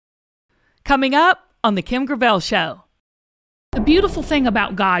coming up on The Kim Gravel Show. The beautiful thing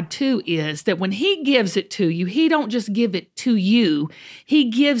about God, too, is that when he gives it to you, he don't just give it to you. He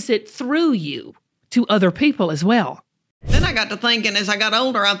gives it through you to other people as well. Then I got to thinking, as I got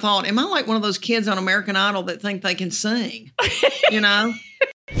older, I thought, am I like one of those kids on American Idol that think they can sing? You know?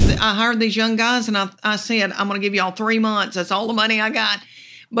 I hired these young guys, and I said, I'm going to give y'all 3 months. That's all the money I got.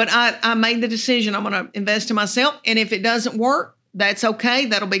 But I made the decision. I'm going to invest in myself. And if it doesn't work, that's okay.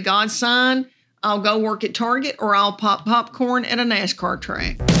 That'll be God's sign. I'll go work at Target, or I'll pop popcorn at a NASCAR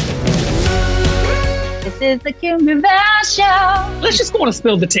track. This is the Kim Gravel Show. Let's just go on and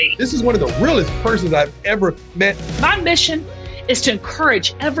spill the tea. This is one of the realest persons I've ever met. My mission is to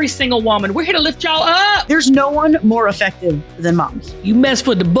encourage every single woman. We're here to lift y'all up. There's no one more effective than moms. You mess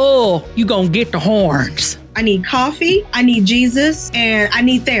with the bull, you gonna get the horns. I need coffee, I need Jesus, and I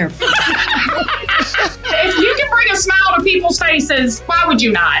need therapy. If you can bring a smile to people's faces, why would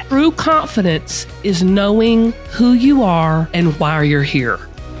you not? True confidence is knowing who you are and why you're here.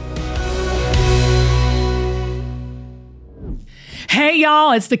 Hey,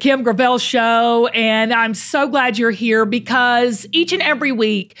 y'all, it's the Kim Gravel Show, and I'm so glad you're here because each and every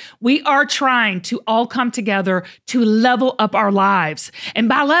week we are trying to all come together to level up our lives. And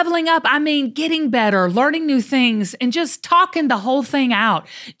by leveling up, I mean getting better, learning new things, and just talking the whole thing out,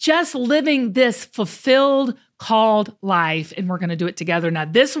 just living this fulfilled, called life, and we're going to do it together. Now,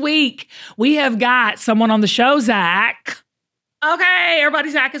 this week, we have got someone on the show, Zach. Okay,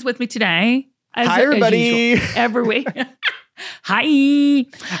 everybody, Zach is with me today. Hi, everybody. Every week. Hi.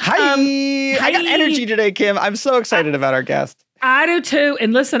 Hi. I got energy today, Kim. I'm so excited about our guest. I do too.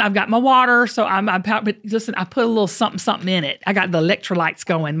 And listen, I've got my water, so but listen, I put a little something in it. I got the electrolytes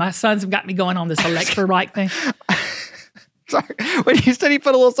going. My sons have got me going on this electrolyte thing. Sorry. When you said he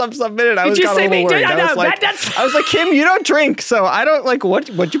put a little something in it, I was kind of a little worried. I was like, Kim, you don't drink, so I don't like what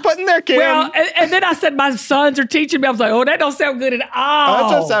you put in there, Kim. Well, and then I said my sons are teaching me. I was like, oh, that don't sound good at all. Oh, that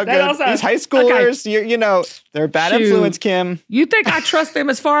doesn't sound good. These high schoolers, okay. you know, they're a bad influence, Kim. You think I trust them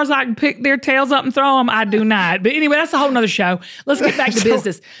as far as I can pick their tails up and throw them? I do not. But anyway, that's a whole nother show. Let's get back to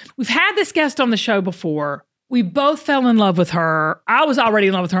business. We've had this guest on the show before. We both fell in love with her. I was already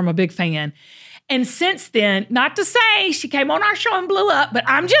in love with her. I'm a big fan. And since then, not to say she came on our show and blew up, but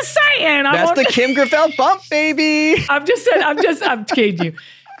I'm just saying. That's the Kim Gravel bump, baby. I'm kidding you.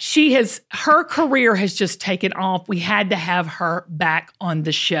 Her career has just taken off. We had to have her back on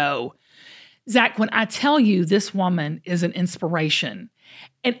the show. Zach, when I tell you this woman is an inspiration,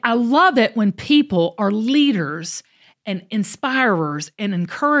 and I love it when people are leaders and inspirers and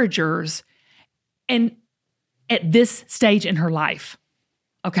encouragers and at this stage in her life,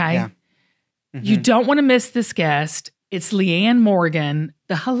 okay? Yeah. Mm-hmm. You don't want to miss this guest. It's Leanne Morgan,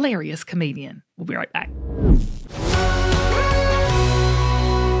 the hilarious comedian. We'll be right back.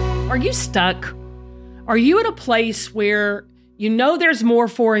 Are you stuck? Are you at a place where you know there's more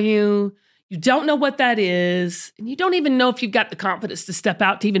for you, you don't know what that is, and you don't even know if you've got the confidence to step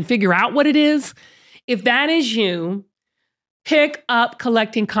out to even figure out what it is? If that is you, pick up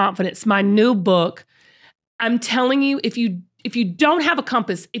Collecting Confidence, my new book. I'm telling you, if you don't have a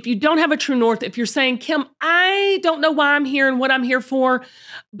compass, if you don't have a true north, if you're saying, Kim, I don't know why I'm here and what I'm here for,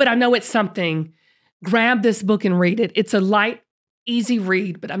 but I know it's something, grab this book and read it. It's a light, easy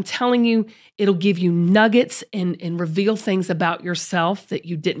read, but I'm telling you, it'll give you nuggets and reveal things about yourself that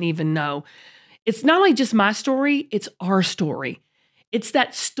you didn't even know. It's not only just my story, it's our story. It's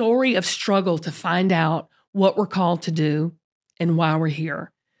that story of struggle to find out what we're called to do and why we're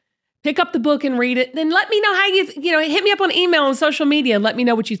here. Pick up the book and read it. Then let me know how hit me up on email and social media and let me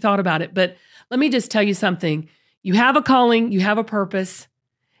know what you thought about it. But let me just tell you something. You have a calling, you have a purpose,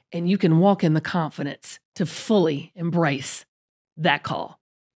 and you can walk in the confidence to fully embrace that call.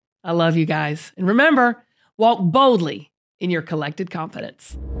 I love you guys. And remember, walk boldly in your collected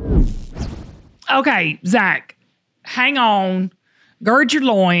confidence. Okay, Zach, hang on, gird your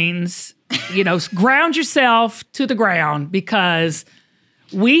loins, ground yourself to the ground because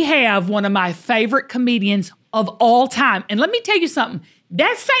we have one of my favorite comedians of all time. And let me tell you something.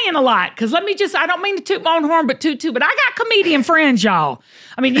 That's saying a lot because I don't mean to toot my own horn, but but I got comedian friends, y'all.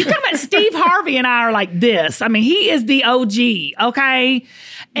 I mean, you talking about Steve Harvey and I are like this. I mean, he is the OG, okay?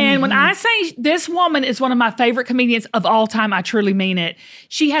 And when I say this woman is one of my favorite comedians of all time, I truly mean it.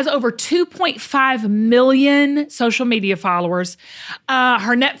 She has over 2.5 million social media followers.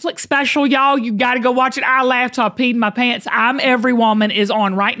 Her Netflix special, y'all, you got to go watch it. I laughed till I peed in my pants. I'm Every Woman is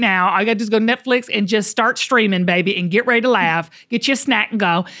on right now. I got to just go to Netflix and just start streaming, baby, and get ready to laugh. Get your snack and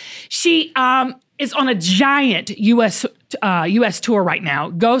go. She is on a giant U.S. tour right now.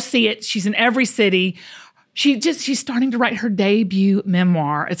 Go see it. She's in every city. She's starting to write her debut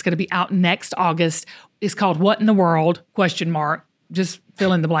memoir. It's going to be out next August. It's called What in the World? ? Just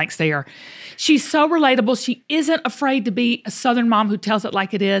fill in the blanks there. She's so relatable. She isn't afraid to be a Southern mom who tells it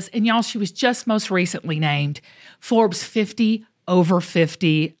like it is. And y'all, she was just most recently named Forbes 50 over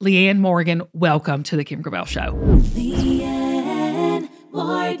 50. Leanne Morgan, welcome to the Kim Gravel Show. Leanne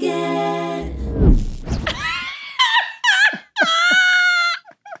Morgan.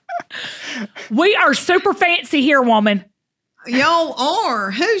 We are super fancy here, woman. Y'all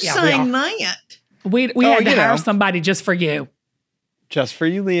are. Who sang that? We had to hire somebody just for you. Just for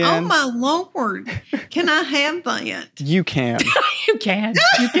you, Leanne. Oh, my Lord. Can I have that? You can. You can.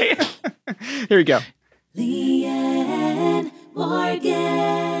 You can. Here we go. Leanne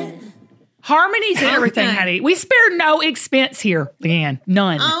Morgan. Harmonies and everything, honey. We spare no expense here, Leanne.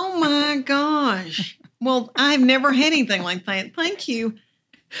 None. Oh, my gosh. Well, I've never had anything like that. Thank you.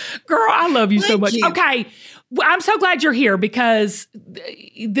 Girl, I love you so much. You. Okay. I'm so glad you're here because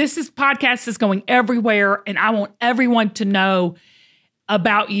podcast is going everywhere and I want everyone to know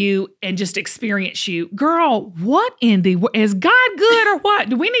about you and just experience you. Girl, what in the world? Is God good or what?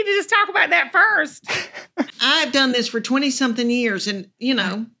 Do we need to just talk about that first? I've done this for 20 something years and,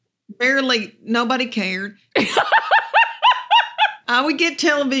 barely nobody cared. I would get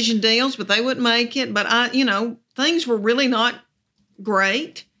television deals, but they wouldn't make it. But things were really not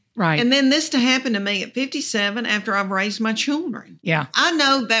great. Right. And then this to happen to me at 57 after I've raised my children. Yeah. I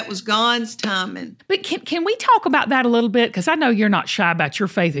know that was God's timing. But can we talk about that a little bit? Because I know you're not shy about your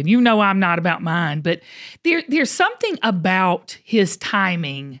faith and you know I'm not about mine. But there's something about his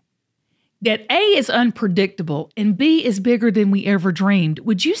timing that A is unpredictable and B is bigger than we ever dreamed.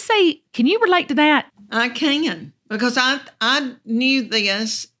 Would you say, can you relate to that? I can. Because I knew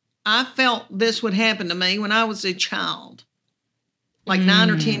this. I felt this would happen to me when I was a child. Like 9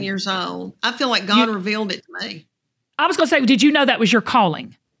 or 10 years old. I feel like God revealed it to me. I was going to say, did you know that was your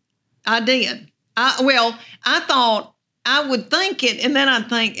calling? I did. I thought I would think it, and then I'd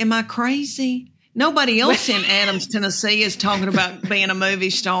think, am I crazy? Nobody else in Adams, Tennessee is talking about being a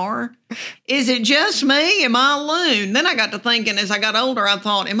movie star. Is it just me? Am I alone? Then I got to thinking, as I got older, I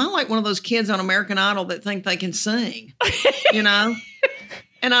thought, am I like one of those kids on American Idol that think they can sing? And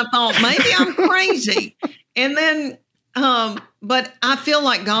I thought, maybe I'm crazy. And then... but I feel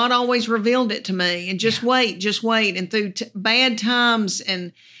like God always revealed it to me and just wait. And through bad times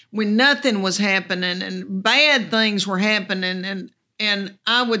and when nothing was happening and bad things were happening and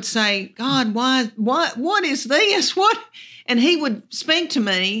I would say, God, what is this? What? And he would speak to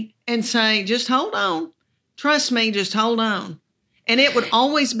me and say, just hold on. Trust me, just hold on. And it would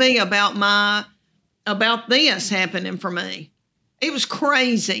always be about this happening for me. It was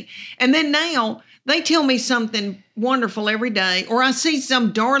crazy. And then now they tell me something wonderful every day, or I see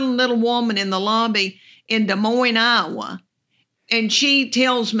some darling little woman in the lobby in Des Moines, Iowa, and she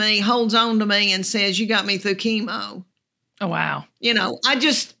tells me, holds on to me and says, you got me through chemo. Oh, wow.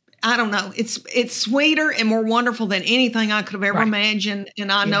 I don't know. It's sweeter and more wonderful than anything I could have ever imagined.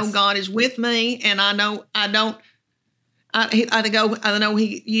 And I know God is with me, and I know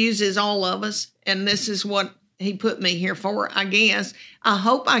he uses all of us, and this is what he put me here for, I guess. I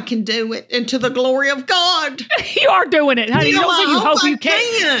hope I can do it, and to the glory of God. You are doing it, honey. You don't say you hope you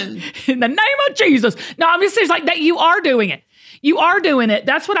can. In the name of Jesus. No, I'm just saying like that. You are doing it. You are doing it.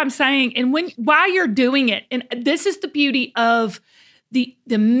 That's what I'm saying. And while you're doing it, and this is the beauty of the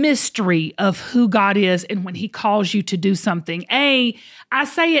mystery of who God is and when he calls you to do something. I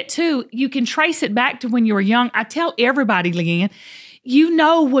say it too. You can trace it back to when you were young. I tell everybody, Leanne, you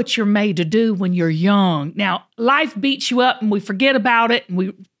know what you're made to do when you're young. Now, life beats you up and we forget about it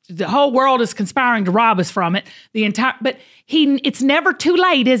and the whole world is conspiring to rob us from it. But it's never too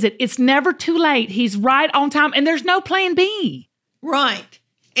late, is it? It's never too late. He's right on time and there's no plan B. Right.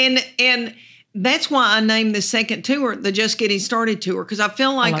 And that's why I named the second tour the Just Getting Started tour, because I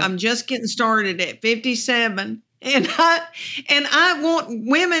feel like I'm just getting started at 57. And I want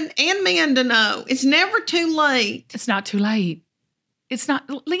women and men to know it's never too late. It's not too late. It's not,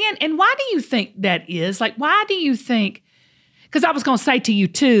 Leanne, and why do you think that is? Like, why do you think, because I was going to say to you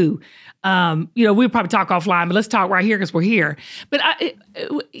too, we'll probably talk offline, but let's talk right here because we're here. But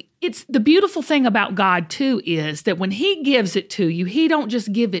it's the beautiful thing about God too is that when he gives it to you, he don't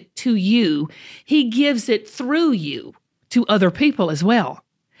just give it to you, he gives it through you to other people as well.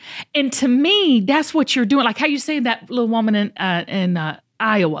 And to me, that's what you're doing. Like how you say that little woman in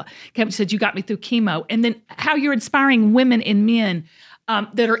Iowa said, you got me through chemo. And then how you're inspiring women and men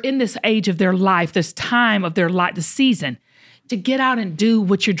that are in this age of their life, this time of their life, the season, to get out and do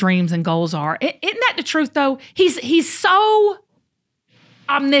what your dreams and goals are. Isn't that the truth, though? He's so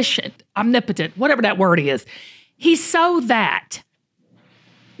omniscient, omnipotent, whatever that word is. He's so that.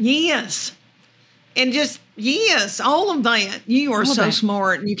 Yes. And just, yes, all of that. You are so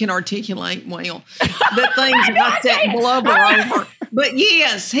smart and you can articulate well. The things I said blubber over. But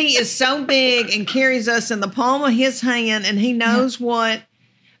yes, he is so big and carries us in the palm of his hand, and he knows what,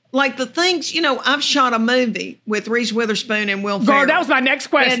 like the things, I've shot a movie with Reese Witherspoon and Will Ferrell. Girl, that was my next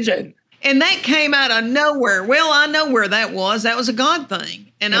question. And that came out of nowhere. Well, I know where that was. That was a God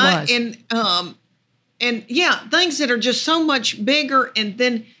thing. And things that are just so much bigger, and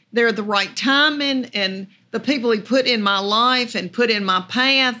then they're the right timing, and the people he put in my life and put in my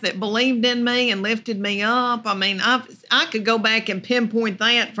path that believed in me and lifted me up. I mean, I could go back and pinpoint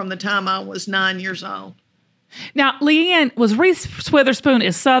that from the time I was 9 years old. Now, Leanne, was Reese Witherspoon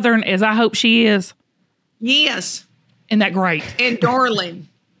as Southern as I hope she is? Yes. Isn't that great? And darling.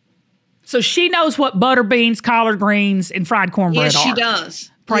 So she knows what butter beans, collard greens, and fried cornbread are. Yes, she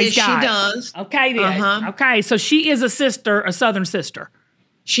does. Praise God. She does. Okay, then. Okay, so she is a sister, a Southern sister.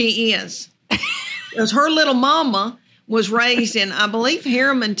 She is. Because her little mama was raised in, I believe,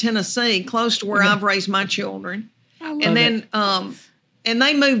 Harriman, Tennessee, close to where I've raised my children. And then, and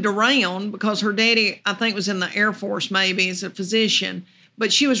they moved around because her daddy, I think, was in the Air Force, maybe as a physician.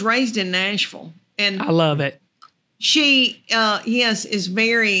 But she was raised in Nashville. And I love it. She, is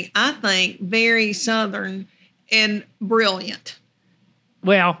very, I think, very Southern and brilliant.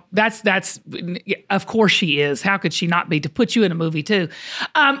 Well, that's of course she is. How could she not be? To put you in a movie too.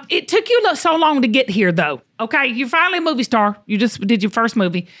 It took you so long to get here, though. Okay, you're finally a movie star. You just did your first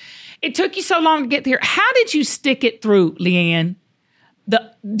movie. It took you so long to get here. How did you stick it through, Leanne?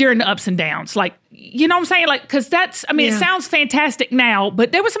 During the ups and downs, like, you know what I'm saying? Like, because it sounds fantastic now,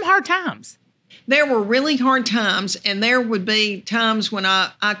 but there were some hard times. There were really hard times, and there would be times when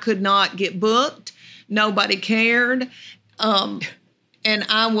I could not get booked. Nobody cared. And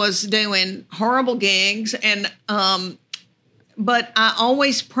I was doing horrible gigs, and but I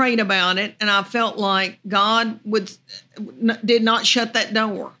always prayed about it, and I felt like God did not shut that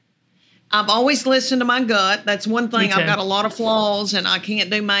door. I've always listened to my gut. That's one thing. I've got a lot of flaws, and I can't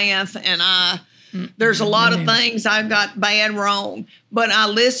do math, and there's a lot of things I've got bad wrong. But I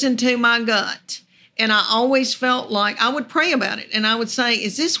listened to my gut. And I always felt like I would pray about it. And I would say,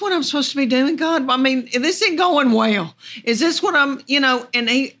 is this what I'm supposed to be doing, God? I mean, this ain't going well. Is this what I'm, and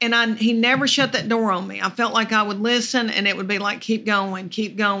he never shut that door on me. I felt like I would listen, and it would be like, keep going,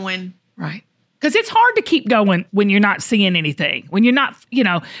 keep going. Right. Because it's hard to keep going when you're not seeing anything, when you're not,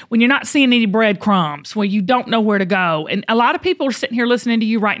 when you're not seeing any breadcrumbs, when you don't know where to go. And a lot of people are sitting here listening to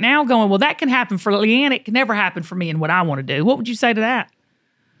you right now going, well, that can happen for Leanne. It can never happen for me and what I want to do. What would you say to that?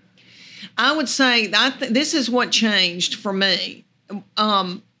 I would say this is what changed for me,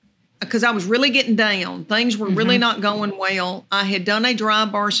 because I was really getting down. Things were really not going well. I had done a dry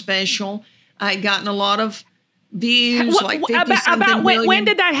bar special. I had gotten a lot of views, like 50-something million. When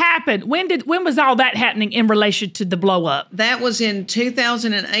did that happen? When was all that happening in relation to the blow up? That was in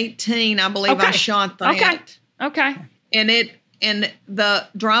 2018, I believe. I shot that. Okay. And the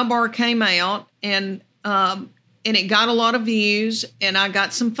dry bar came out, and it got a lot of views, and I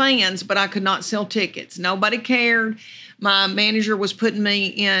got some fans, but I could not sell tickets. Nobody cared. My manager was putting me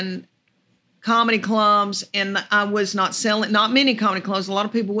in comedy clubs, and I was not selling, not many comedy clubs. A lot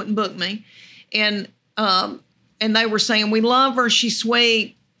of people wouldn't book me. And they were saying, we love her. She's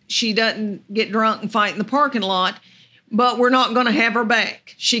sweet. She doesn't get drunk and fight in the parking lot, but we're not going to have her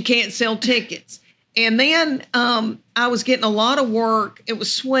back. She can't sell tickets. And then I was getting a lot of work. It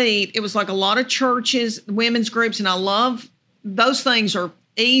was sweet. It was like a lot of churches, women's groups, and I love those things. Are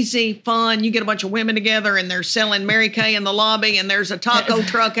easy, fun. You get a bunch of women together, and they're selling Mary Kay in the lobby, and there's a taco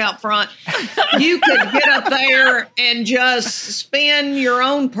truck out front. You could get up there and just spin your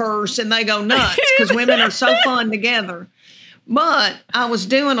own purse, and they go nuts because women are so fun together. But I was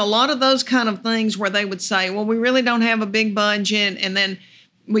doing a lot of those kind of things where they would say, well, we really don't have a big budget, and then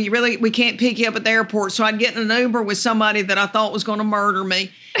we can't pick you up at the airport. So I'd get in an Uber with somebody that I thought was going to murder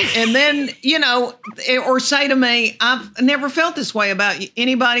me. And then, or say to me, I've never felt this way about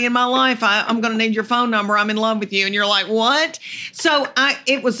anybody in my life. I'm going to need your phone number. I'm in love with you. And you're like, what? So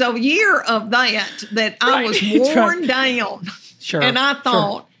it was a year of that I was worn down. Sure. And I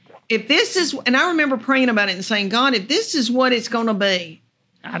thought, if this is, and I remember praying about it and saying, God, if this is what it's going to be,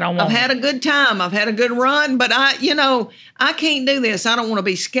 I've had a good time. I've had a good run, but I can't do this. I don't want to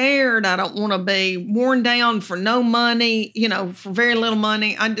be scared. I don't want to be worn down for no money, for very little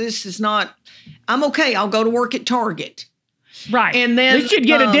money. This is not, I'm okay. I'll go to work at Target. Right. And then, at least you'd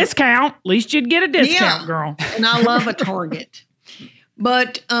get a discount. At least you'd get a discount, girl. And I love a Target.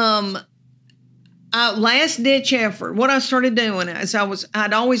 But last ditch effort, what I started doing is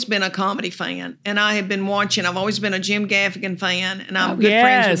I'd always been a comedy fan, and I had been watching. I've always been a Jim Gaffigan fan, and I'm good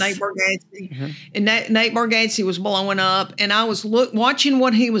friends with Nate Bargatze. Mm-hmm. And Nate Bargatze was blowing up, and I was watching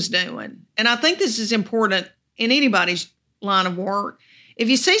what he was doing. And I think this is important in anybody's line of work. If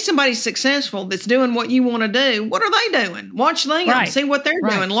you see somebody successful that's doing what you want to do, what are they doing? Watch them, see what they're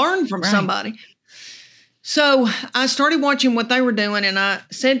doing, learn from somebody. So I started watching what they were doing, and I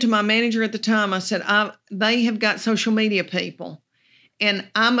said to my manager at the time, I said, they have got social media people, and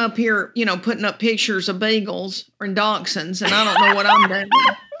I'm up here, putting up pictures of beagles or dachshunds, and I don't know what I'm doing.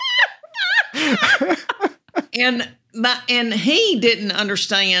 and he didn't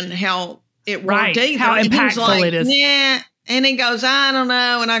understand how it worked either. How impactful it is. Yeah. And he goes, I don't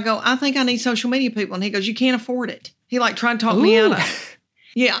know. And I go, I think I need social media people. And he goes, you can't afford it. He tried to talk me out of it.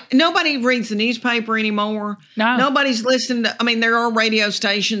 Yeah. Nobody reads the newspaper anymore. No. Nobody's listening to, there are radio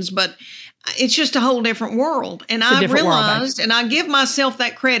stations, but it's just a whole different world. And I realized, and I give myself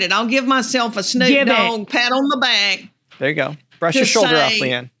that credit. I'll give myself a Snoop Dogg pat on the back. There you go. Brush your shoulder off,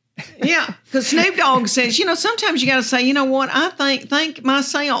 Leanne. Yeah. Because Snoop Dogg says, sometimes you got to say, you know what? I thank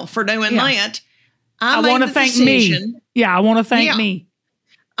myself for doing that. I want to thank me. Yeah. I want to thank me.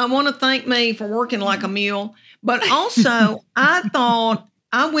 I want to thank me for working like a mule. But also, I thought,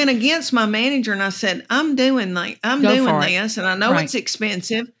 I went against my manager and I said, I'm doing this, and I know it's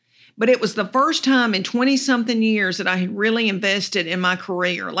expensive, but it was the first time in 20-something years that I had really invested in my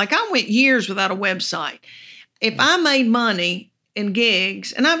career. Like, I went years without a website. If I made money in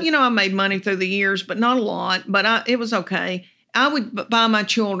gigs, and I made money through the years, but not a lot, but it was okay. I would buy my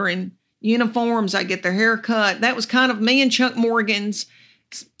children uniforms. I'd get their hair cut. That was kind of me and Chuck Morgan's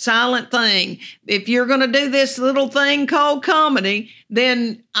silent thing. If you're going to do this little thing called comedy,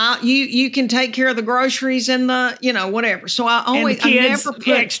 then you can take care of the groceries and the whatever. So I never put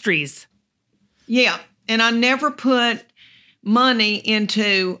extras. Yeah, and I never put money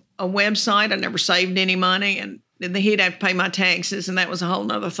into a website. I never saved any money, and he'd have to pay my taxes, and that was a whole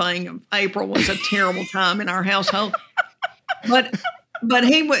nother thing. April was a terrible time in our household, But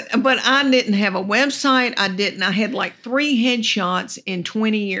I didn't have a website. I had like 3 headshots in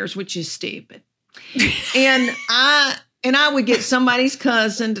 20 years, which is stupid. And I would get somebody's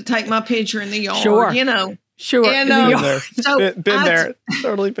cousin to take my picture in the yard, Sure. And, been there.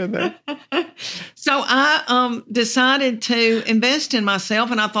 Totally been there. So I decided to invest in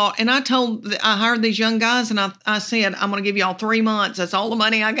myself, and I hired these young guys, and I said, I'm going to give y'all 3 months. That's all the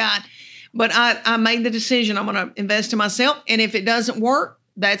money I got. But I made the decision, I'm going to invest in myself. And if it doesn't work,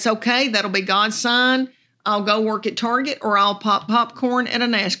 that's okay. That'll be God's sign. I'll go work at Target, or I'll pop popcorn at a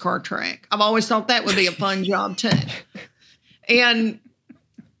NASCAR track. I've always thought that would be a fun job too.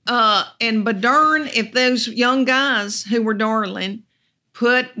 But darn, if those young guys who were darling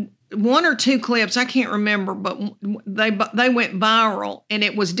put 1 or 2 clips, I can't remember, but they went viral, and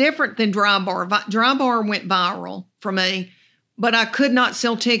it was different than Dry Bar. Dry Bar went viral for me. But I could not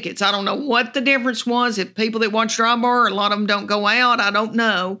sell tickets. I don't know what the difference was. If people that watch Dry Bar, a lot of them don't go out, I don't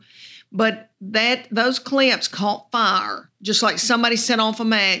know. But those clips caught fire, just like somebody set off a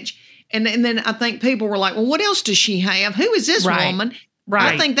match. And then I think people were like, well, what else does she have? Who is this woman?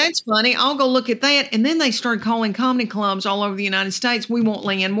 Right. I think that's funny. I'll go look at that. And then they started calling comedy clubs all over the United States, we want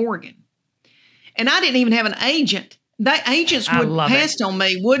Leanne Morgan. And I didn't even have an agent. The agents would pass on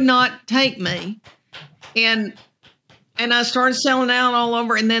me, would not take me. And I started selling out all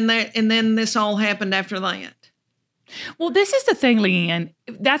over, and then this all happened after that. Well, this is the thing, Leanne.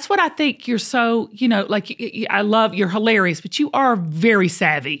 That's what I think you're so, I love, you're hilarious, but you are very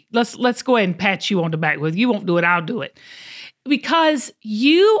savvy. Let's go ahead and pat you on the back with. You won't do it, I'll do it. Because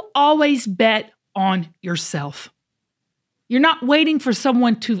you always bet on yourself. You're not waiting for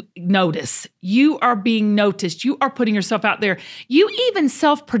someone to notice. You are being noticed. You are putting yourself out there. You even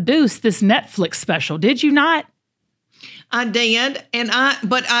self-produced this Netflix special, did you not? I did,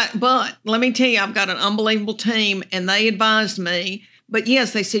 but let me tell you, I've got an unbelievable team, and they advised me. But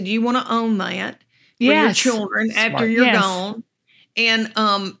yes, they said you want to own that for your children after you're gone, and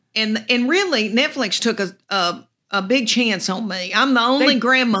really, Netflix took a big chance on me. I'm the only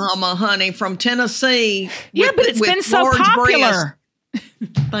grandmama, honey, from Tennessee. But it's been so popular.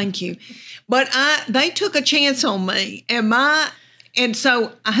 Thank you, but they took a chance on me, and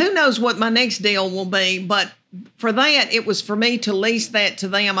so who knows what my next deal will be, but. For that, it was for me to lease that to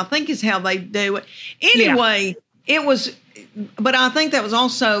them, I think is how they do it. Anyway, It was, but I think that was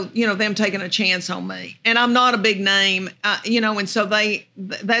also, them taking a chance on me. And I'm not a big name, and so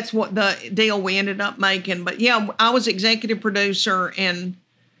that's what the deal we ended up making. But yeah, I was executive producer, and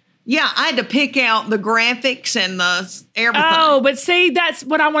Yeah, I had to pick out the graphics and the everything. Oh, but see, that's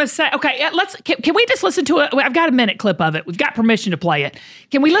what I want to say. Okay, can we just listen to it? I've got a minute clip of it. We've got permission to play it.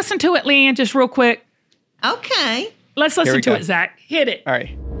 Can we listen to it, Leanne, just real quick? Okay. Let's listen to it, Zach. Hit it. All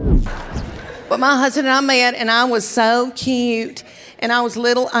right. But my husband and I met, and I was so cute. And I was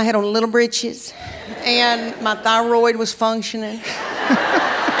little. I had on little britches, and my thyroid was functioning,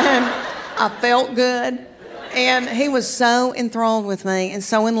 and I felt good. And he was so enthralled with me and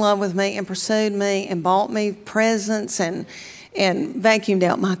so in love with me and pursued me and bought me presents and vacuumed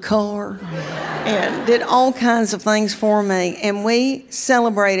out my car and did all kinds of things for me. And we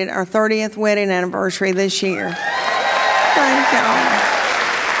celebrated our 30th wedding anniversary this year. Thank y'all.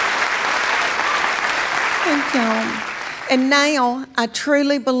 Thank y'all. And now I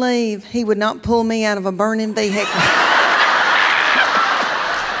truly believe he would not pull me out of a burning vehicle.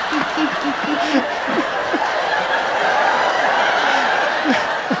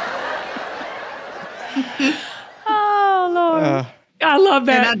 Oh, Lord. I love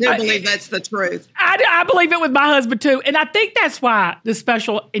that. And I do believe that's the truth. I believe it with my husband, too. And I think that's why the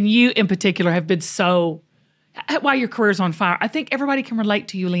special, and you in particular, have been so, why your career's on fire. I think everybody can relate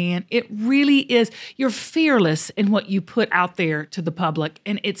to you, Leanne. It really is. You're fearless in what you put out there to the public,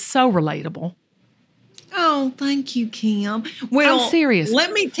 and it's so relatable. Oh, thank you, Kim. Well, I'm serious.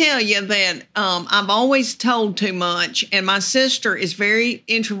 Let me tell you that I've always told too much, and my sister is very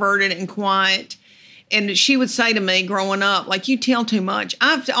introverted and quiet. And she would say to me growing up, like, you tell too much.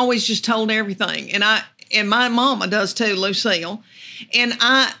 I've always just told everything. And my mama does too, Lucille. And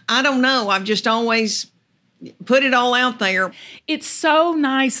I don't know. I've just always put it all out there. It's so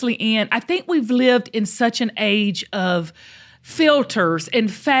nicely in. I think we've lived in such an age of filters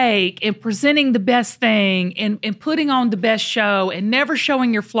and fake and presenting the best thing and putting on the best show and never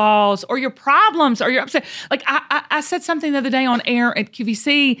showing your flaws or your problems or your upset. Like I said something the other day on air at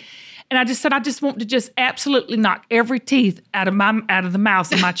QVC, and I just said, I just want to just absolutely knock every teeth out of the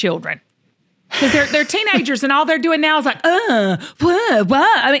mouths of my children. Because they're teenagers and all they're doing now is like, what?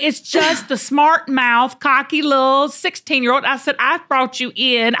 I mean, it's just the smart mouth, cocky little 16-year-old. I said, I brought you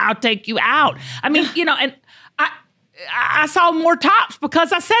in, I'll take you out. I mean, and I saw more tops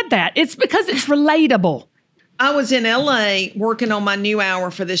because I said that. It's because it's relatable. I was in LA working on my new hour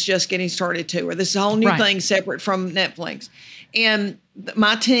for this Just Getting Started tour. This is a whole new thing separate from Netflix. And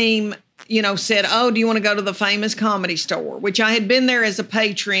my team, said, oh, do you want to go to the Famous Comedy Store? Which I had been there as a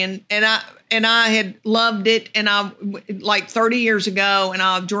patron, and I had loved it. And like 30 years ago, and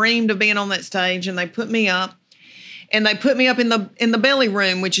I dreamed of being on that stage, and they put me up. And they put me up in the belly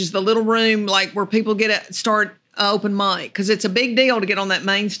room, which is the little room like where people start open mic, because it's a big deal to get on that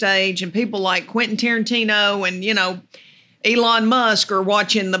main stage, and people like Quentin Tarantino and Elon Musk are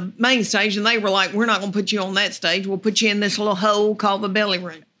watching the main stage, and they were like, we're not going to put you on that stage. We'll put you in this little hole called the belly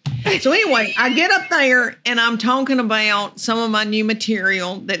room. So anyway, I get up there and I'm talking about some of my new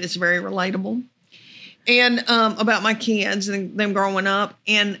material that is very relatable, and about my kids and them growing up.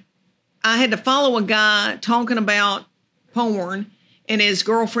 And I had to follow a guy talking about porn and his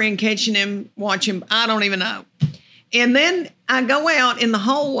girlfriend catching him watching, I don't even know. And then I go out in the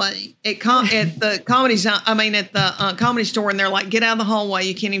hallway at the comedy store, and they're like, get out of the hallway.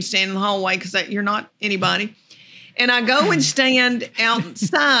 You can't even stand in the hallway because you're not anybody. And I go and stand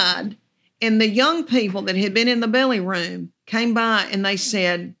outside, and the young people that had been in the belly room came by and they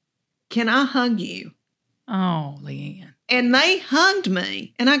said, can I hug you? Oh, Leanne. And they hugged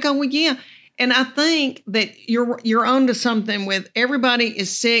me. And I go, well, yeah. And I think that you're onto something with everybody is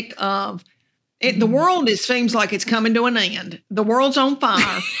sick of it. The world seems like it's coming to an end. The world's on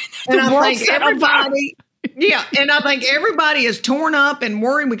fire. And I think everybody, and I think everybody is torn up and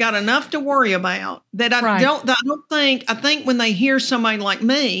worried. We got enough to worry about that. I think when they hear somebody like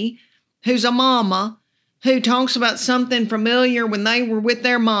me, who's a mama, who talks about something familiar when they were with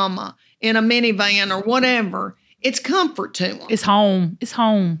their mama in a minivan or whatever, it's comfort to them. It's home. It's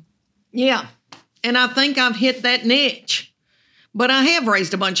home. Yeah. And I think I've hit that niche. But I have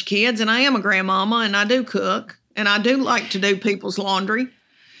raised a bunch of kids, and I am a grandmama, and I do cook, and I do like to do people's laundry.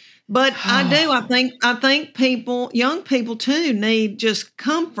 But I think people, young people too, need just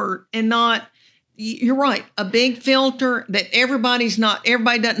comfort and not, you're right, a big filter that everybody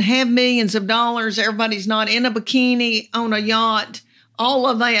doesn't have millions of dollars. Everybody's not in a bikini on a yacht. All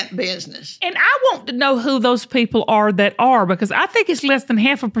of that business. And I want to know who those people are that are, because I think it's less than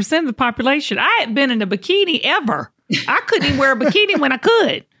 0.5% of the population. I hadn't been in a bikini ever. I couldn't even wear a bikini when I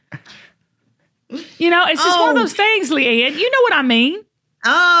could. It's just one of those things, Leanne. You know what I mean?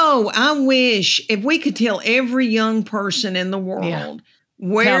 Oh, I wish if we could tell every young person in the world,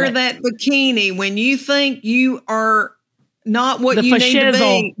 wear that bikini when you think you are not what The you need to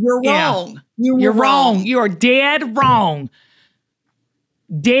fashizzle. be. You're Yeah. wrong. You're wrong. You are dead wrong.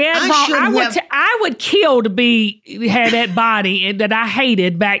 Dead wrong. I would kill to have that body that I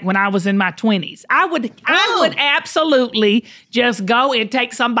hated back when I was in my 20s. I would absolutely just go and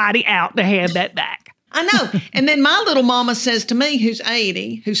take somebody out to have that back. I know. And then my little mama says to me, who's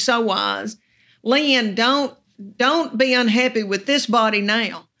 80, who's so wise, Leanne, don't be unhappy with this body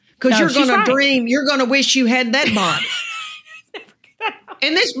now. Because you're going to dream, you're going to wish you had that body.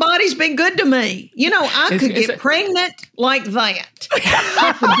 And this body's been good to me. You know, I could get pregnant like that.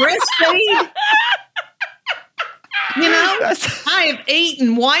 I could breastfeed. You know, I have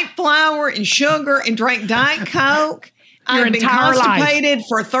eaten white flour and sugar and drank Diet Coke. I've been constipated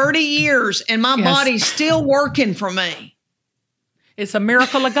for 30 years, and my body's still working for me. It's a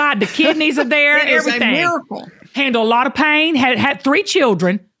miracle of God. The kidneys are there, everything. It's a miracle. Handle a lot of pain, had 3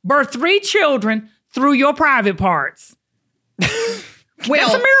 children, birthed 3 children through your private parts. Well,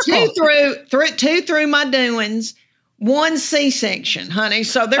 that's a miracle. 2 through my doings, 1 C-section, honey.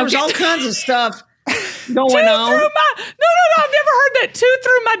 So there was all kinds of stuff going on. No, I've never heard that. 2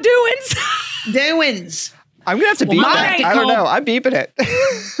 through my doings. Doings. I'm going to have to beep that. I don't know. I'm beeping it.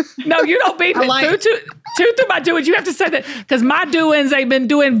 No, you don't beep it. 2 through my doings. You have to say that because my doings ain't been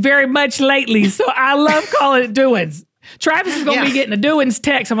doing very much lately. So I love calling it doings. Travis is going to be getting a doings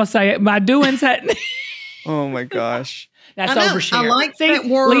text. I'm going to say it. My doings hadn't. Oh, my gosh. That's oversharing. I like that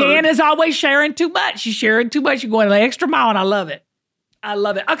word. Leanne is always sharing too much. She's sharing too much. You're going the extra mile, and I love it. I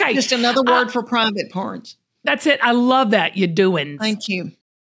love it. Okay. Just another word for private parts. That's it. I love that. You're doing. Thank you.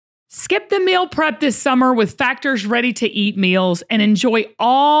 Skip the meal prep this summer with Factor's ready-to-eat meals and enjoy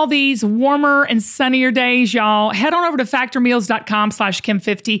all these warmer and sunnier days, y'all. Head on over to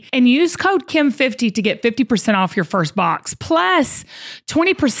factormeals.com/Kim50 and use code Kim50 to get 50% off your first box, plus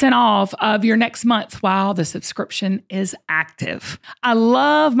 20% off of your next month while the subscription is active. I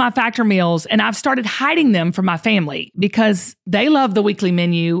love my Factor meals, and I've started hiding them from my family because they love the weekly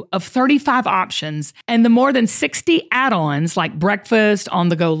menu of 35 options and the more than 60 add-ons like breakfast,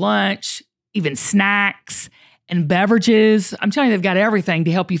 on-the-go lunch, even snacks and beverages. I'm telling you, they've got everything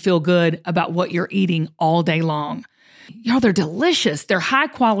to help you feel good about what you're eating all day long. Y'all, they're delicious. They're high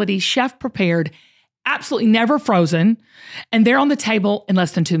quality, chef prepared, absolutely never frozen, and they're on the table in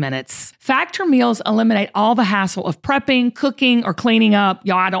less than 2 minutes. Factor meals eliminate all the hassle of prepping, cooking, or cleaning up.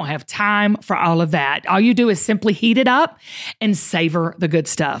 Y'all, I don't have time for all of that. All you do is simply heat it up and savor the good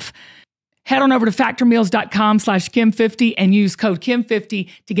stuff. Head on over to factormeals.com/Kim50 and use code Kim50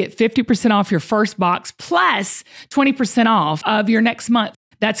 to get 50% off your first box plus 20% off of your next month.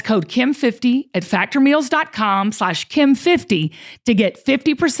 That's code Kim50 at factormeals.com/Kim50 to get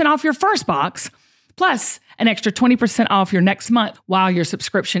 50% off your first box plus an extra 20% off your next month while your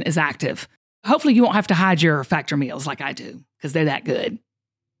subscription is active. Hopefully you won't have to hide your Factor meals like I do because they're that good.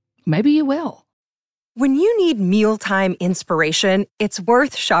 Maybe you will. When you need mealtime inspiration, it's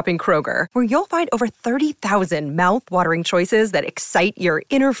worth shopping Kroger, where you'll find over 30,000 mouth-watering choices that excite your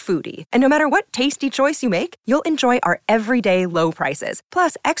inner foodie. And no matter what tasty choice you make, you'll enjoy our everyday low prices,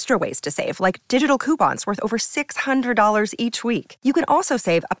 plus extra ways to save, like digital coupons worth over $600 each week. You can also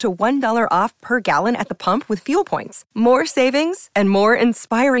save up to $1 off per gallon at the pump with fuel points. More savings and more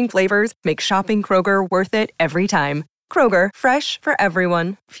inspiring flavors make shopping Kroger worth it every time. Kroger, fresh for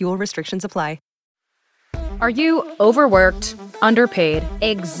everyone. Fuel restrictions apply. Are you overworked, underpaid,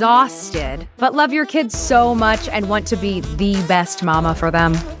 exhausted, but love your kids so much and want to be the best mama for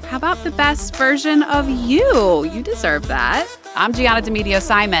them? How about the best version of you? You deserve that. I'm Gianna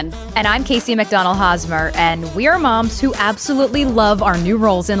Demedio-Simon. And I'm Casey McDonald-Hosmer, and we're moms who absolutely love our new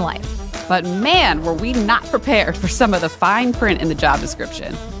roles in life. But man, were we not prepared for some of the fine print in the job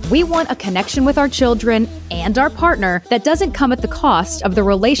description. We want a connection with our children and our partner that doesn't come at the cost of the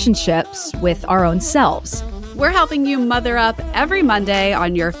relationships with our own selves. We're helping you mother up every Monday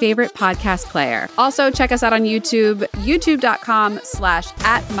on your favorite podcast player. Also, check us out on YouTube,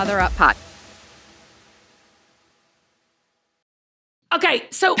 youtube.com/@motheruppod. Okay,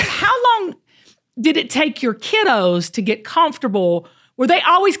 so how long did it take your kiddos to get comfortable? Were they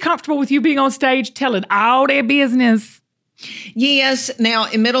always comfortable with you being on stage telling all their business? Yes. Now,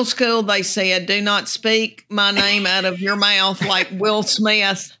 in middle school, they said, do not speak my name out of your mouth like Will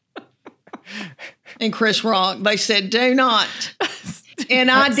Smith and Chris Rock. They said, do not. And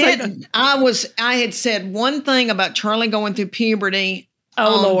I didn't. I had said one thing about Charlie going through puberty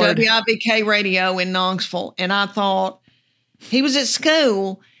on Lord. WIVK radio in Knoxville. And I thought, he was at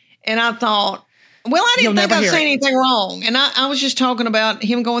school, and I thought, well, I didn't think I'd say anything wrong. And I was just talking about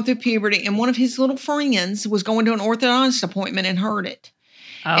him going through puberty, and one of his little friends was going to an orthodontist appointment and heard it.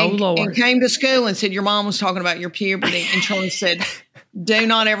 Lord. And came to school and said, your mom was talking about your puberty. And Charlie said, do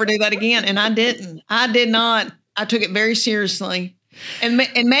not ever do that again. And I didn't. I did not. I took it very seriously. And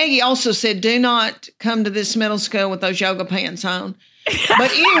Maggie also said, do not come to this middle school with those yoga pants on.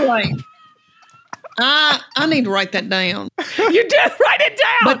 But anyway, I need to write that down. You did write it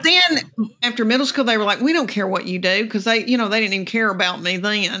down. But then after middle school, they were like, we don't care what you do, because they didn't even care about me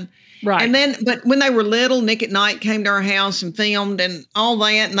then. Right. And then, but when they were little, Nick at Night came to our house and filmed and all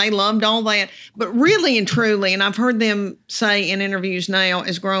that, and they loved all that. But really and truly, and I've heard them say in interviews now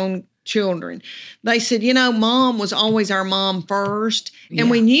as grown children, they said, Mom was always our mom first.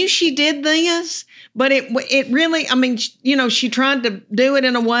 And we knew she did this, but it really, I mean, she tried to do it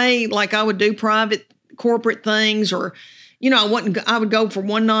in a way like I would do private corporate things, or, I would go for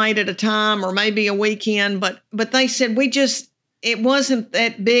one night at a time or maybe a weekend. But they said, it wasn't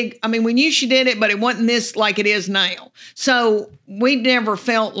that big. I mean, we knew she did it, but it wasn't this like it is now. So we never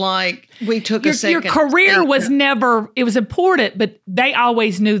felt like we took a second. Your career was never, it was important, but they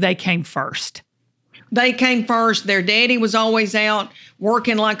always knew they came first. They came first. Their daddy was always out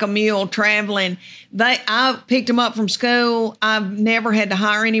working like a mule, traveling. I picked them up from school. I've never had to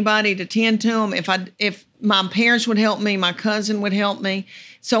hire anybody to tend to them. If my parents would help me, my cousin would help me.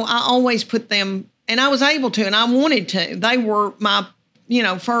 So I always put them. And I was able to, and I wanted to. They were my,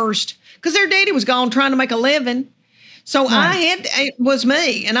 first, because their daddy was gone trying to make a living. So it was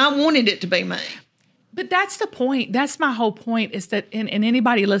me, and I wanted it to be me. But that's the point. That's my whole point, is that, and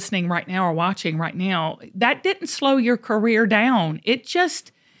anybody listening right now or watching right now, that didn't slow your career down. It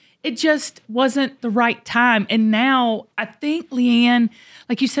just wasn't the right time. And now I think, Leanne,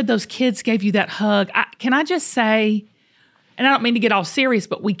 like you said, those kids gave you that hug. Can I just say, and I don't mean to get all serious,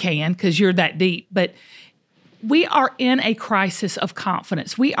 but we can, because you're that deep. But we are in a crisis of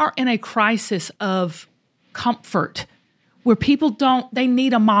confidence. We are in a crisis of comfort where people they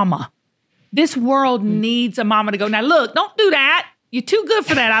need a mama. This world needs a mama to go, now look, don't do that. You're too good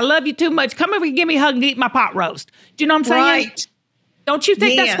for that. I love you too much. Come over and give me a hug and eat my pot roast. Do you know what I'm saying? Right. Don't you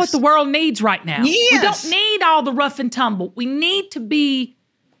think that's what the world needs right now? Yes. We don't need all the rough and tumble. We need to be,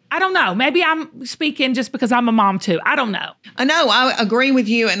 I don't know. Maybe I'm speaking just because I'm a mom too. I don't know. I know. I agree with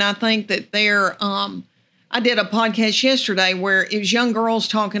you. And I think that I did a podcast yesterday where it was young girls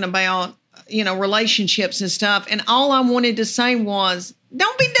talking about, relationships and stuff. And all I wanted to say was,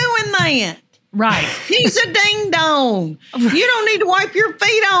 don't be doing that. Right. He's a ding dong. You don't need to wipe your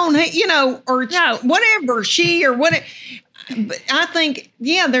feet on, or whatever, she or whatever. But I think,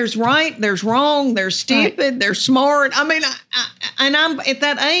 there's right, there's wrong, there's stupid, there's smart. I mean, and I'm at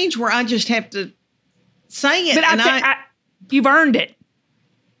that age where I just have to say it. But you've earned it.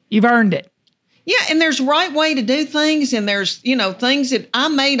 You've earned it. Yeah, and there's right way to do things, and there's, things that I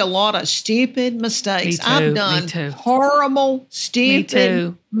made a lot of stupid mistakes. I've done horrible,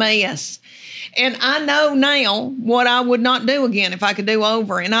 stupid mess. And I know now what I would not do again if I could do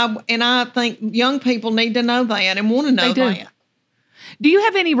over. And I think young people need to know that and want to know that. Do you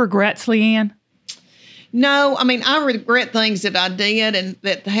have any regrets, Leanne? No, I mean, I regret things that I did and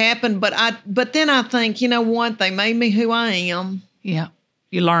that happened, but then I think, you know what? They made me who I am. Yeah.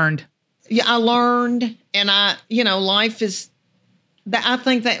 You learned. Yeah, I learned, and life is that I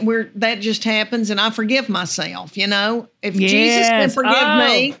think that just happens, and I forgive myself, If Jesus can forgive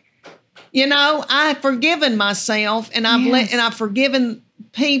me, I've forgiven myself, and I've forgiven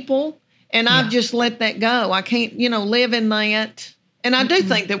people, and I've just let that go. I can't, live in that. And I do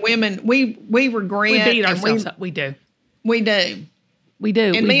think that women, we regret. We beat ourselves up. We do. We do. We do.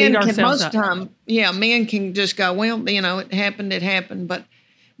 And we men beat can ourselves most up. time, men can just go, well, it happened,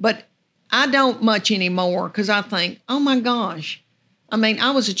 but I don't much anymore, because I think, oh my gosh, I mean,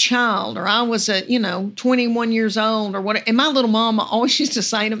 I was a child, or I was 21 years old or whatever. And my little mama always used to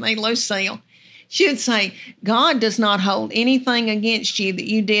say to me, Lucille, she would say, God does not hold anything against you that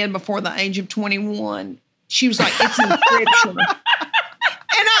you did before the age of 21. She was like, it's in Scripture.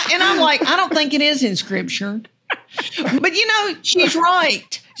 and I'm like, I don't think it is in Scripture. But, she's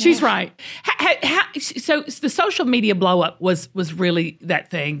right. She's right. So the social media blow up was really that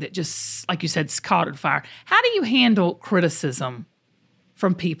thing that just, like you said, caught on fire. How do you handle criticism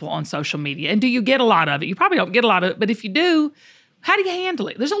from people on social media? And do you get a lot of it? You probably don't get a lot of it, but if you do, how do you handle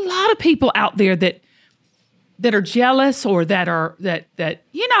it? There's a lot of people out there that are jealous, or that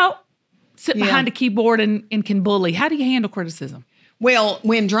sit behind a keyboard and can bully. How do you handle criticism? Well,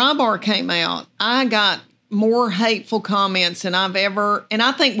 when Dry Bar came out, I got more hateful comments than I've ever, and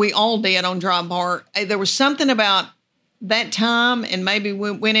I think we all did on Dry Bar. There was something about that time, and maybe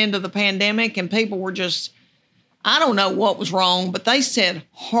we went into the pandemic, and people were just I don't know what was wrong, but they said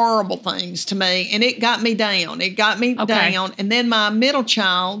horrible things to me, and it got me down. It got me down. And then my middle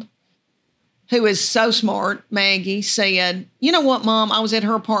child, who is so smart, Maggie, said, you know what, Mom? I was at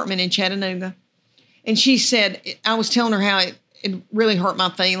her apartment in Chattanooga, and she said, I was telling her how it really hurt my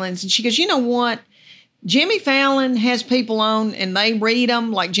feelings. And she goes, you know what? Jimmy Fallon has people on, and they read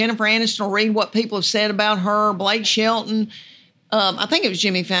them, like Jennifer Aniston will read what people have said about her, Blake Shelton. I think it was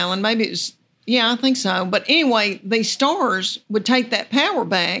Jimmy Fallon. Maybe it was, yeah, I think so. But anyway, these stars would take that power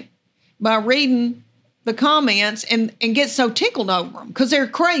back by reading the comments and get so tickled over them because they're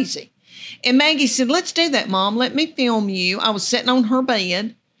crazy. And Maggie said, let's do that, Mom. Let me film you. I was sitting on her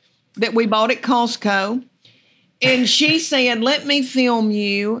bed that we bought at Costco. And she said, let me film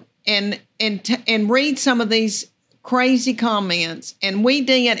you and read some of these crazy comments. And we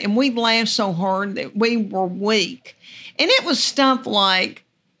did, and we laughed so hard that we were weak. And it was stuff like,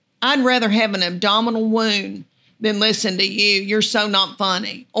 I'd rather have an abdominal wound than listen to you. You're so not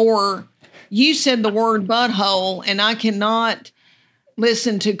funny. Or you said the word butthole, and I cannot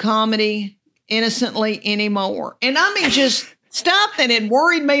listen to comedy innocently anymore. And I mean, just stuff that had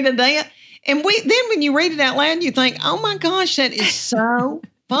worried me to death. And then when you read it out loud, you think, oh my gosh, that is so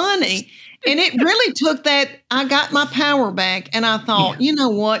funny. And it really took that, I got my power back, and I thought, you know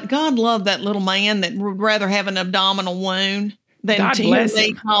what? God loved that little man that would rather have an abdominal wound than to hear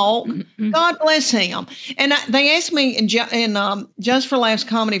me talk. God bless him. And they asked me in Just for Laughs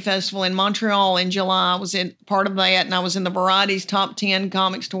Comedy Festival in Montreal in July. I was in part of that, and I was in the Variety's top 10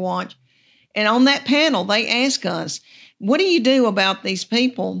 comics to watch. And on that panel, they asked us, what do you do about these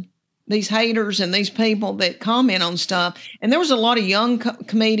people, these haters and these people that comment on stuff? And there was a lot of young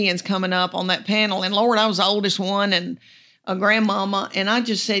comedians coming up on that panel. And Lord, I was the oldest one and a grandmama. And I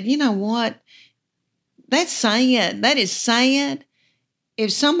just said, you know what? That's sad. That is sad.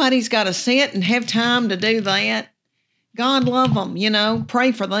 If somebody's got to sit and have time to do that, God love them,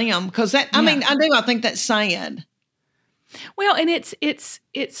 pray for them. Because I think that's sad. Well, and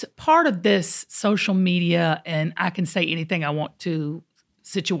it's part of this social media, and I can say anything I want to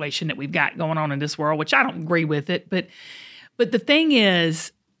situation that we've got going on in this world, which I don't agree with it. But the thing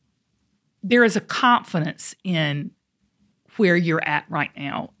is, there is a confidence in where you're at right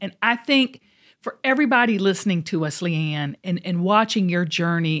now. And I think for everybody listening to us, Leanne, and watching your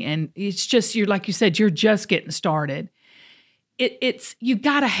journey, and it's just, you're like you said, you're just getting started. It's you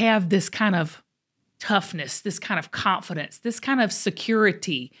got to have this kind of toughness, this kind of confidence, this kind of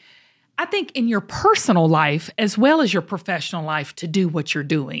security, I think, in your personal life as well as your professional life to do what you're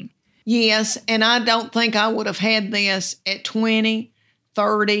doing. Yes, and I don't think I would have had this at 20,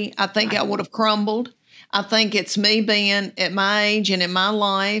 30. I think I would have crumbled. I think it's me being at my age and in my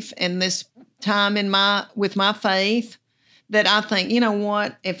life and this time with my faith that I think, you know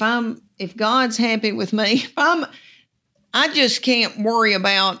what, if God's happy with me, I just can't worry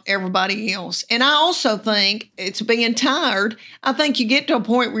about everybody else. And I also think it's being tired. I think you get to a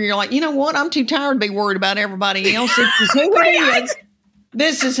point where you're like, you know what? I'm too tired to be worried about everybody else. This is who it is.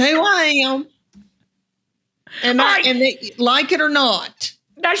 This is who I am. And like it or not.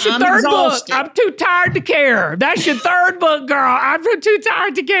 That's your third book. I'm too tired to care. That's your third book, girl. I'm too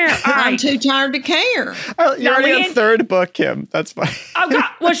tired to care. I'm too tired to care. You're already on third book, Kim. That's fine. Oh, God.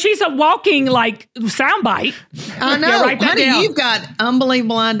 Well, she's a walking, soundbite. I know. Yeah, honey, you've got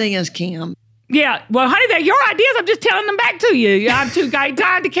unbelievable ideas, Kim. Yeah. Well, honey, they're your ideas. I'm just telling them back to you. I'm too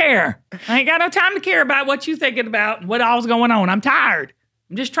tired to care. I ain't got no time to care about what you're thinking about, what all's going on. I'm tired.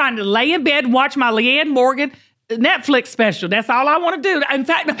 I'm just trying to lay in bed and watch my Leanne Morgan Netflix special. That's all I want to do. In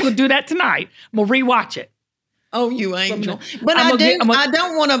fact, I'm going to do that tonight. I'm going to rewatch it. Oh, you angel. But I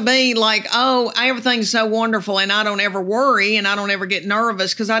don't want to be like, oh, everything's so wonderful and I don't ever worry and I don't ever get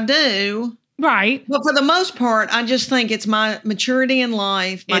nervous, because I do. Right. But for the most part, I just think it's my maturity in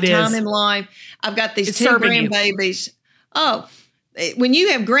life, my time in life. I've got these 2 grandbabies. Oh, when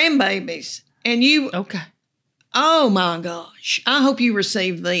you have grandbabies and you... Okay. Oh my gosh. I hope you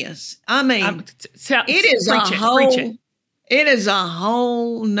receive this. I mean, it is a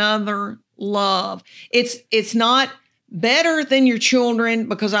whole nother love. It's not better than your children,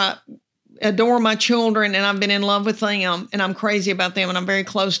 because I adore my children and I've been in love with them and I'm crazy about them and I'm very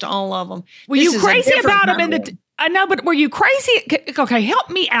close to all of them. Were you crazy about them I know, but were you crazy? Okay, help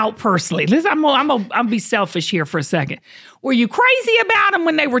me out personally. Listen, I'm gonna be selfish here for a second. Were you crazy about them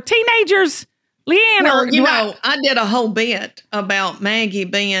when they were teenagers? Leanne, I did a whole bit about Maggie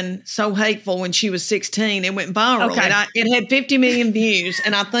being so hateful when she was 16. It went viral. Okay. And it had 50 million views.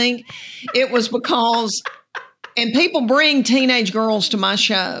 And I think it was because, and people bring teenage girls to my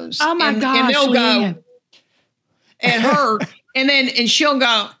shows. Oh my gosh. And they'll go at her. And she'll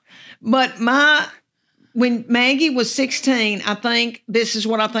go, but my when Maggie was 16, I think this is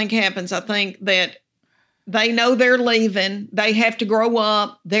what I think happens. I think that they know they're leaving. They have to grow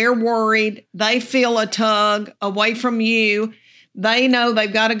up. They're worried. They feel a tug away from you. They know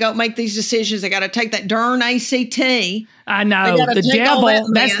they've got to go make these decisions. They got to take that darn ACT. I know. The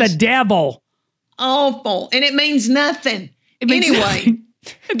devil. That's the devil. Awful. And it means nothing. Anyway. Nothing.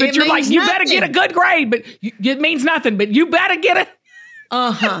 But you're like, you better get a good grade. But it means nothing. But you better get it.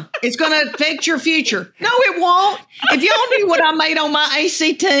 It's going to affect your future. No, it won't. If y'all knew what I made on my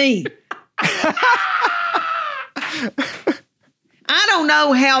ACT. I don't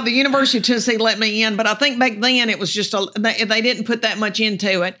know how the University of Tennessee let me in, but I think back then it was just they didn't put that much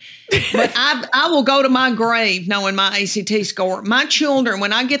into it. But I will go to my grave knowing my ACT score. My children,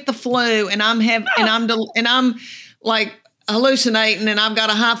 when I get the flu and I'm like hallucinating and I've got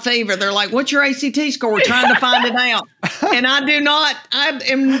a high fever, they're like, "What's your ACT score?" Trying to find it out, and I do not.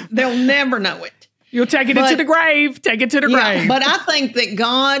 They'll never know it. You'll take it into the grave. Take it to the grave. But I think that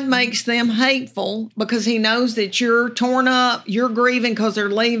God makes them hateful because he knows that you're torn up, you're grieving because they're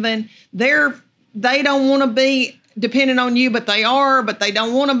leaving. They don't want to be dependent on you, but they are, but they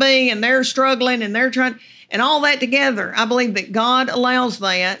don't want to be, and they're struggling and they're trying, and all that together. I believe that God allows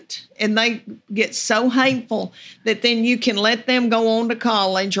that, and they get so hateful that then you can let them go on to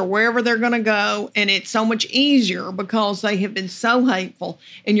college or wherever they're going to go, and it's so much easier because they have been so hateful,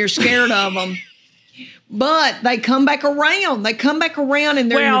 and you're scared of them. But they come back around. They come back around,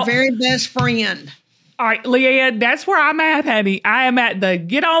 and they're your very best friend. All right, Leanne, that's where I'm at, honey. I am at the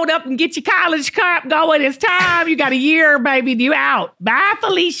get on up and get your college crap going. It's time. You got a year, baby. You out. Bye,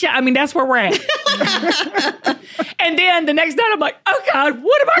 Felicia. I mean, that's where we're at. And then the next night, I'm like, oh, God,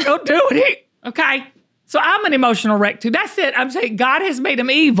 what am I going to do with it? Okay. So I'm an emotional wreck, too. That's it. I'm saying God has made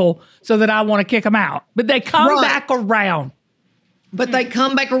them evil so that I want to kick them out. But they come back around. But they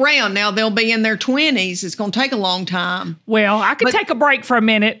come back around. Now they'll be in their 20s. It's going to take a long time. Well, I could take a break for a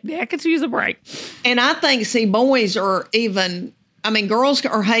minute. Yeah, I could use a break. And I think, boys are girls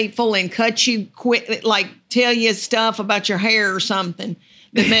are hateful and cut you quick, like tell you stuff about your hair or something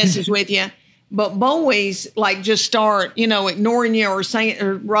that messes with you. But boys just start, ignoring you or saying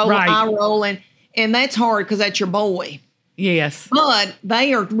or eye rolling. And that's hard because that's your boy. Yes. But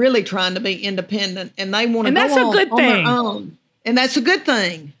they are really trying to be independent and they want to go on their own. And that's a good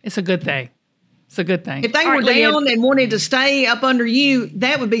thing. It's a good thing. It's a good thing. If they were down and wanted to stay up under you,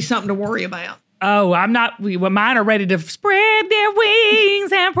 that would be something to worry about. Oh, I'm not. Mine are ready to spread their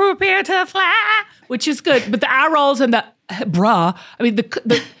wings and prepare to fly, which is good. But the eye rolls and the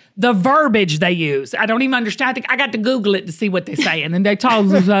the verbiage they use, I don't even understand. I got to Google it to see what they say, and then they talk.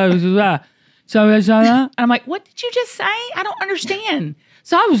 And I'm like, what did you just say? I don't understand.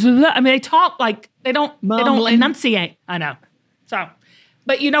 They talk like they don't enunciate. I know. So,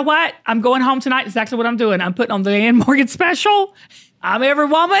 but you know what? I'm going home tonight. Exactly what I'm doing. I'm putting on the Leanne Morgan special. I'm Every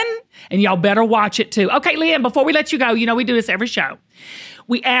Woman, and y'all better watch it too. Okay, Leanne, before we let you go, we do this every show.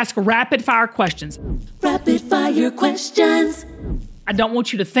 We ask rapid fire questions. Rapid fire questions. I don't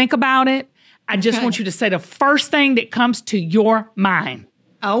want you to think about it. I just want you to say the first thing that comes to your mind.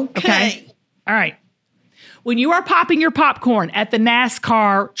 Okay. All right. When you are popping your popcorn at the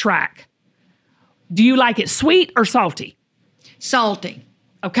NASCAR track, do you like it sweet or salty? Salty.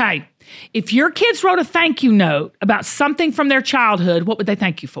 Okay. If your kids wrote a thank you note about something from their childhood, what would they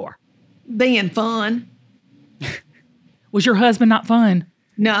thank you for? Being fun. Was your husband not fun?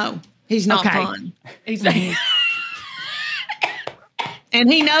 No, he's not fun. He's not.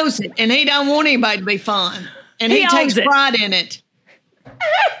 And he knows it, and he don't want anybody to be fun. And he takes pride in it.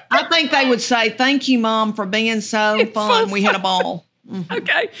 I think they would say, thank you, Mom, for being so fun. We had a ball. Mm-hmm.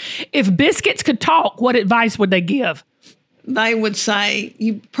 Okay. If biscuits could talk, what advice would they give? They would say,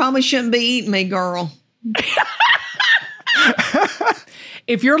 you probably shouldn't be eating me, girl.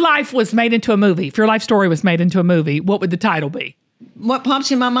 If your life was made into a movie, if your life story was made into a movie, what would the title be? What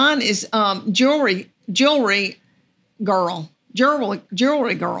pops in my mind is jewelry girl.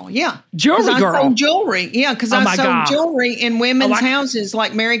 Jewelry girl, yeah. Jewelry girl. I sold jewelry, yeah, because I sold jewelry in women's houses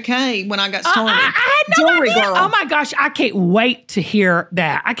like Mary Kay when I got started. I had no jewelry idea. girl. Oh my gosh, I can't wait to hear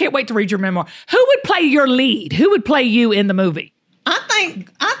that. I can't wait to read your memoir. Who would play your lead? Who would play you in the movie? I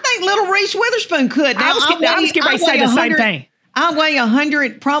think little Reese Witherspoon could. Now, I was getting ready to say the same thing. I weigh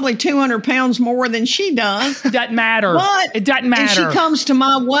 100, probably 200 pounds more than she does. It doesn't matter. It doesn't matter. And she comes to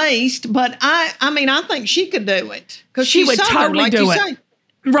my waist, but I think she could do it. Because she would totally do it. Say.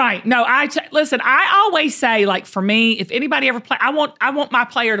 Right. No, listen, I always say, like, for me, if anybody ever play, I want my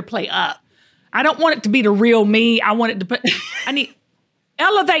player to play up. I don't want it to be the real me. I want it to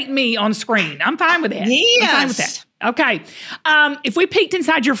elevate me on screen. I'm fine with that. Yes. I'm fine with that. Okay. If we peeked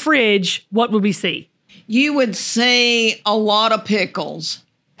inside your fridge, what would we see? you would see a lot of pickles.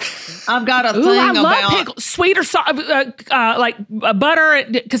 I've got a thing I love about pickles, sweet or like butter,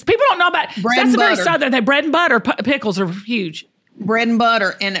 because people don't know about bread that's and very butter. Southern. That bread and butter pickles are huge. Bread and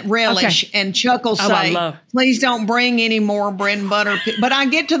butter and relish and Chuck will say, please don't bring any more bread and butter. But I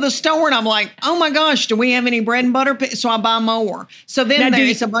get to the store and I'm like, oh my gosh, do we have any bread and butter? So I buy more. So then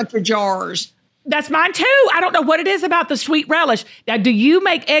there's a bunch of jars. That's mine too. I don't know what it is about the sweet relish. Now, do you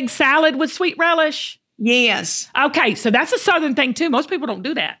make egg salad with sweet relish? Yes. Okay, so that's a Southern thing too. Most people don't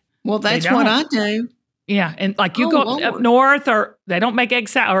do that. Well, that's what I do. Yeah, and like you go up north, or they don't make egg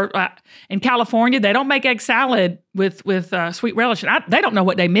salad. Or in California, they don't make egg salad with sweet relish. And they don't know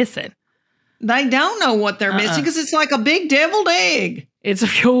what they're missing. They don't know what they're missing because it's like a big deviled egg. It's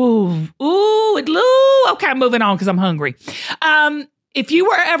okay. I'm moving on because I'm hungry. If you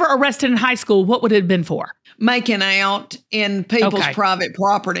were ever arrested in high school, what would it have been for? Making out in people's private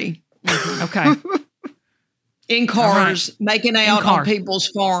property. Okay. In cars, making out on people's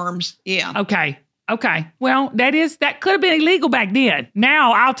farms. Yeah. Okay. Well, that could have been illegal back then.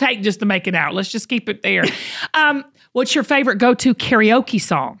 Now I'll take just to make it out. Let's just keep it there. What's your favorite go-to karaoke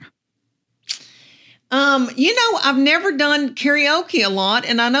song? I've never done karaoke a lot,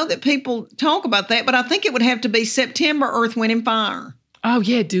 and I know that people talk about that, but I think it would have to be September, Earth, Wind, and Fire. Oh,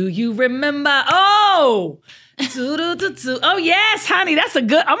 yeah. Do you remember? Oh, oh, yes, honey. That's a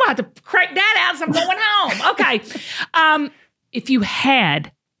good, I'm going to have to crack that out as I'm going home. Okay. If you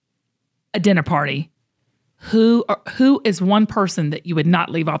had a dinner party, who is one person that you would not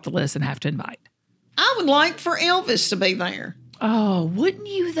leave off the list and have to invite? I would like for Elvis to be there. Oh, wouldn't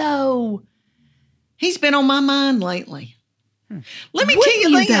you though? He's been on my mind lately. Let me tell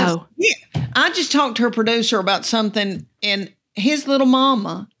you this. Yeah, I just talked to her producer about something, and his little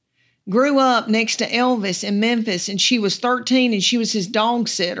mama grew up next to Elvis in Memphis, and she was 13, and she was his dog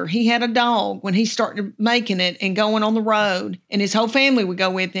sitter. He had a dog when he started making it and going on the road, and his whole family would go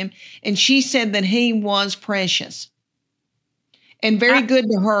with him. And she said that he was precious and very good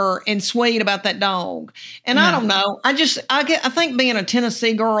to her and sweet about that dog. And I don't know. I think being a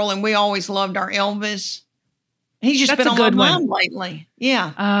Tennessee girl, and we always loved our Elvis. He's just been on my mind lately.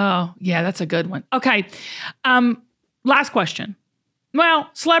 Yeah. Oh, yeah, that's a good one. Okay. Last question. Well,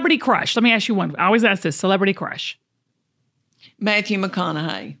 celebrity crush. Let me ask you one. I always ask this. Celebrity crush. Matthew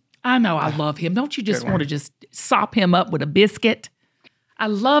McConaughey. I know. I love him. Don't you just want to just sop him up with a biscuit? I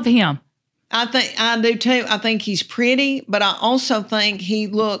love him. I do too. I think he's pretty, but I also think he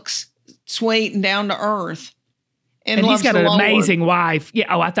looks sweet and down to earth. And he's got an amazing wife.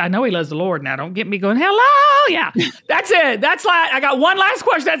 Yeah. Oh, I know he loves the Lord. Now, don't get me going, hello. Yeah. That's it. That's like, I got one last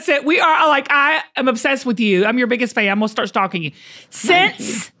question. That's it. I am obsessed with you. I'm your biggest fan. I'm going to start stalking you.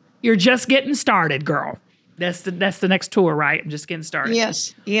 Since you're just getting started, girl. That's the next tour, right? I'm just getting started.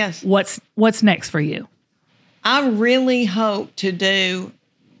 Yes. Yes. What's next for you? I really hope to do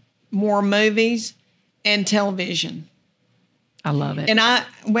more movies and television. I love it. And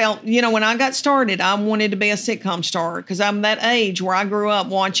when I got started, I wanted to be a sitcom star because I'm that age where I grew up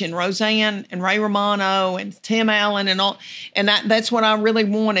watching Roseanne and Ray Romano and Tim Allen and all. And that's what I really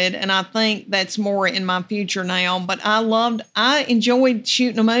wanted. And I think that's more in my future now. But I enjoyed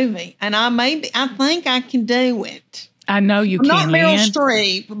shooting a movie. And I think I can do it. I know you can. Not Meryl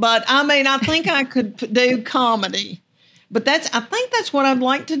Streep, but I think I could do comedy. But I think that's what I'd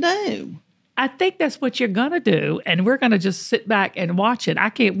like to do. I think that's what you're going to do, and we're going to just sit back and watch it. I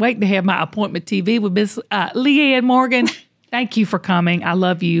can't wait to have my appointment TV with Miss Leanne Morgan. Thank you for coming. I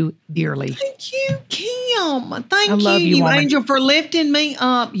love you dearly. Thank you, Kim. Thank you angel, for lifting me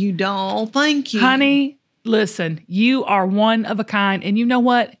up, you doll. Thank you. Honey, listen, you are one of a kind, and you know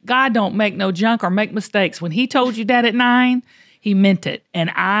what? God don't make no junk or make mistakes. When he told you that at 9, he meant it, and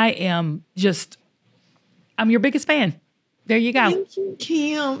I'm your biggest fan. There you go. Thank you,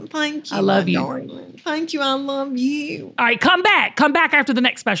 Kim. Thank you. I love you. Darling. Thank you. I love you. All right, come back. Come back after the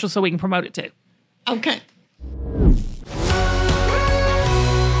next special so we can promote it too. Okay.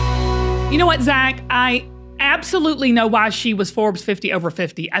 You know what, Zach? I absolutely know why she was Forbes 50 over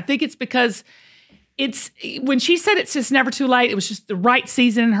 50. I think it's because when she said it's just never too late, it was just the right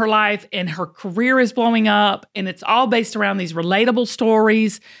season in her life, and her career is blowing up, and it's all based around these relatable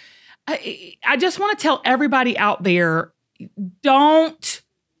stories. I just want to tell everybody out there, don't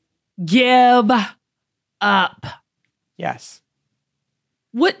give up. Yes.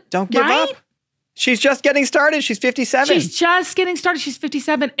 Don't give up. She's just getting started. She's 57. She's just getting started. She's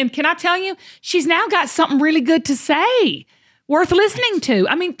 57. And can I tell you, she's now got something really good to say, worth listening to.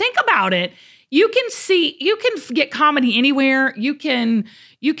 I mean, think about it. You can get comedy anywhere. You can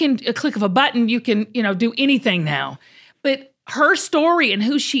a click of a button, you can, do anything now. But her story and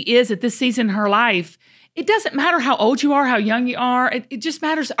who she is at this season in her life, it doesn't matter how old you are, how young you are. It just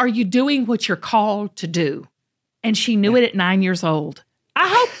matters, are you doing what you're called to do? And she knew it at 9 years old. I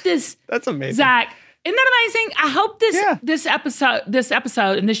hope this... That's amazing. Zach, isn't that amazing? I hope this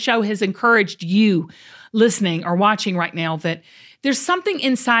episode and this show has encouraged you listening or watching right now that there's something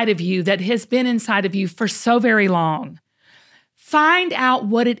inside of you that has been inside of you for so very long. Find out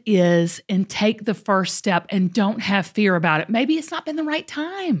what it is and take the first step and don't have fear about it. Maybe it's not been the right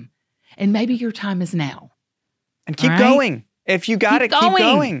time. And maybe your time is now. And keep going. If you got it, keep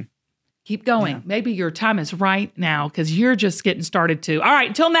going. Keep going. Yeah. Maybe your time is right now because you're just getting started too. All right.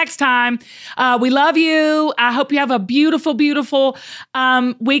 Until next time, we love you. I hope you have a beautiful, beautiful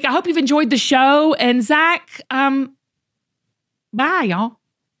week. I hope you've enjoyed the show. And Zach, bye, y'all.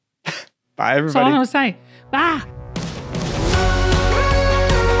 Bye, everybody. That's all I'm going to say. Bye.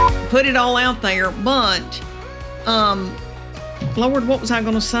 Put it all out there, but Lord, what was I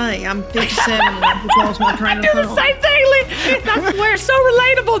going to say? I'm 57 and I just lost my train of thought. I do the same thing, Lee. I swear, it's so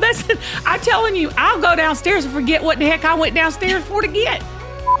relatable. I'm telling you, I'll go downstairs and forget what the heck I went downstairs for to get.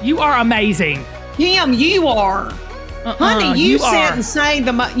 You are amazing. Kim, you are. Honey, you sit and say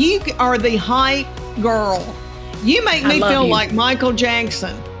you are the hype girl. You make me feel like Michael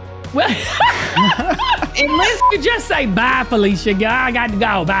Jackson. Well, unless you just say bye, Felicia. I got to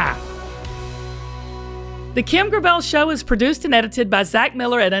go. Bye. The Kim Gravel Show is produced and edited by Zach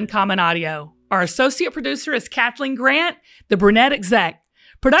Miller at Uncommon Audio. Our associate producer is Kathleen Grant, the brunette exec.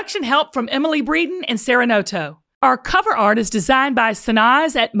 Production help from Emily Breeden and Sarah Noto. Our cover art is designed by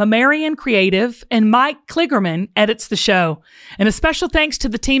Sanaz at Mammarian Creative, and Mike Kligerman edits the show. And a special thanks to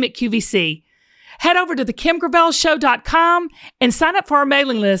the team at QVC. Head over to thekimgravelshow.com and sign up for our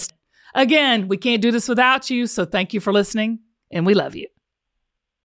mailing list. Again, we can't do this without you, so thank you for listening, and we love you.